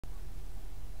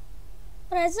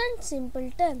Present simple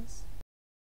tense.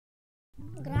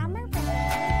 Grammar present.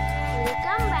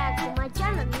 Welcome back to my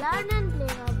channel Learn and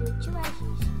Play with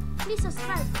Shibasish. Please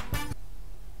subscribe.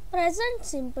 Present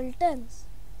simple tense.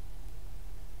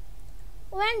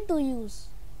 When to use?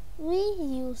 We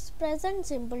use present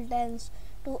simple tense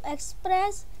to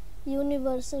express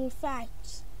universal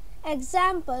facts.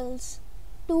 Examples: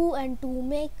 2 and 2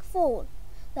 make 4.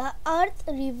 The earth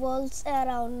revolves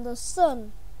around the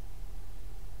sun.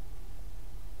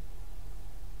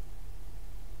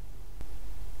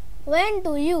 When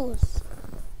to use?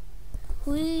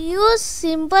 We use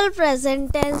simple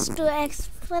present tense to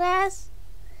express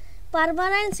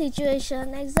permanent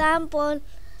situation. Example: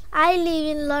 I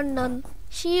live in London.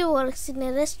 She works in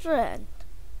a restaurant.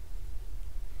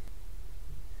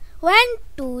 When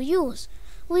to use?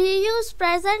 We use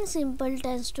present simple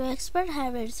tense to express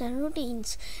habits and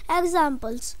routines.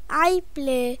 Examples: I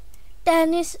play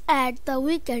tennis at the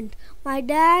weekend. My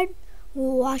dad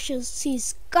washes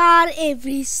his car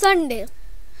every Sunday.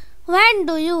 When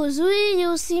to use? We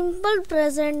use simple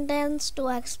present tense to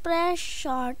express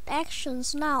short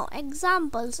actions. Now,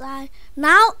 examples are: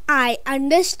 now I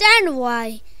understand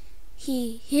why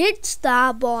he hits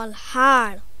the ball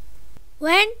hard.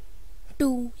 When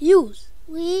to use?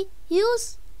 We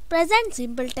use present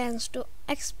simple tense to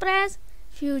express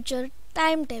future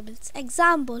timetables.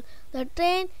 Example: the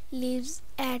train leaves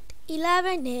at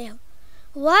 11 a.m.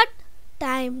 What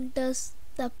time does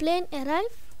the plane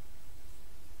arrive?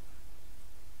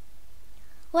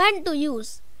 When to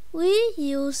use? We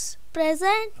use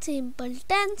present simple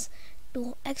tense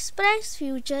to express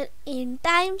future in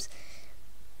times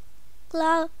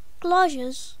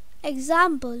clauses.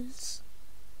 Examples: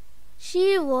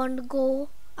 she won't go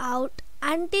out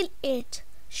until it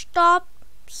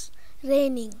stops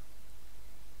raining.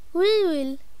 We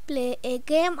will play a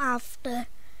game after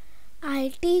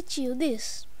I teach you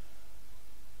this.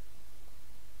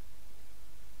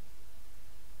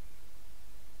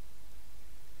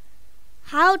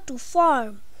 How to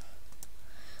form?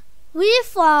 We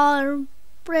form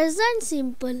present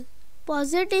simple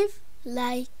positive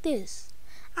like this: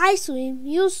 I swim,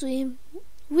 you swim,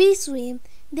 we swim,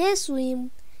 they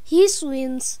swim, he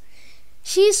swims,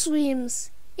 she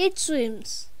swims, it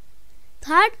swims.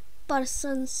 Third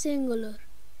person singular.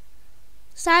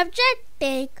 Subject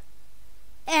take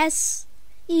s,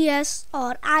 es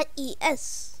or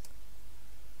ies.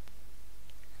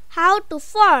 How to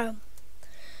form?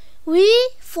 We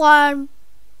form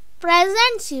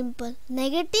present simple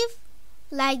negative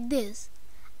like this: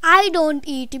 I don't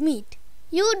eat meat,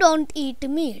 you don't eat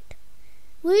meat,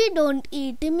 we don't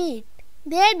eat meat,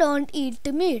 they don't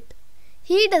eat meat,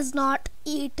 he does not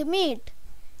eat meat,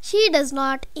 she does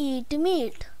not eat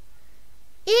meat,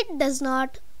 it does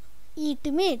not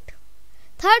eat meat.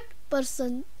 Third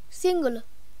person singular.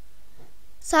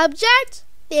 Subjects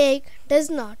take does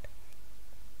not.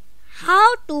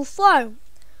 How to form?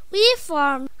 We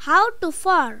form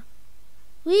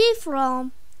We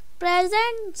form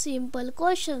present simple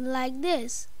question like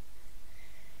this: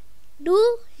 do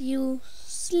you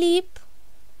sleep?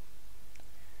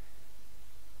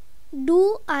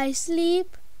 Do I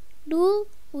sleep? Do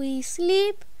we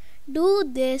sleep? Do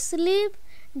they sleep?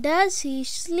 Does he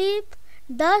sleep?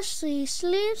 Does she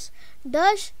sleeps?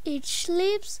 Does it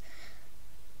sleeps?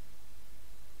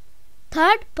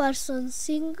 Third person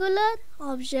singular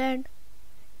object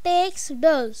takes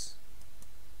does.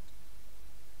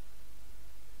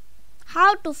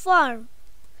 How to form?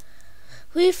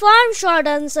 We form short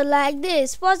answer like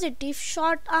this: positive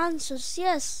short answers: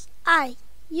 yes, I,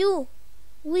 you,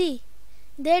 we,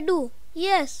 they do,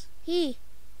 yes, he,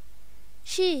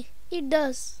 she, it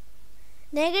does.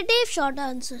 Negative short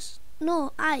answers: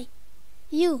 no, I,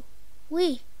 you,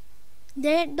 we,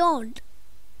 they don't,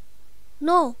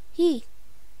 no, he,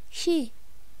 she,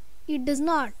 it does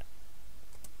not.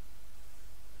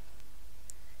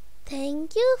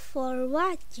 Thank you for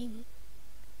watching.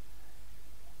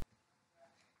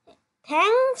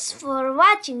 Thanks for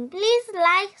watching. Please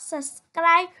like,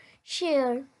 subscribe,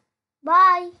 share.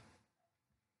 Bye.